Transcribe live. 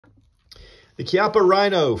The Chiappa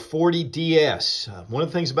Rhino 40DS. One of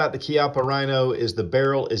the things about the Chiappa Rhino is the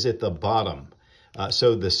barrel is at the bottom.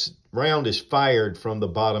 So this round is fired from the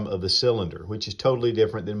bottom of the cylinder, which is totally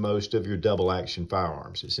different than most of your double action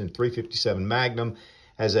firearms. It's in 357 Magnum,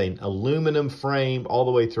 has an aluminum frame all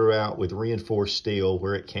the way throughout with reinforced steel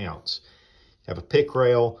where it counts. You have a pick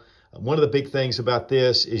rail. One of the big things about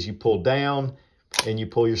this is you pull down and you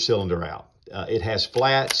pull your cylinder out. It has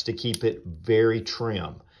flats to keep it very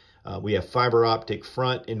trim. We have fiber optic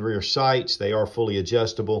front and rear sights. They are fully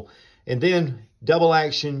adjustable. And then double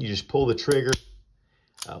action, you just pull the trigger.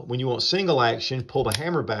 When you want single action, pull the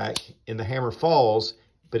hammer back and the hammer falls,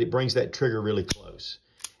 but it brings that trigger really close.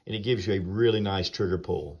 And it gives you a really nice trigger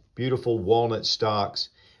pull. Beautiful walnut stocks,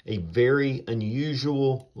 a very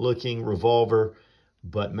unusual looking revolver,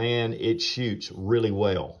 but man, it shoots really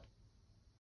well.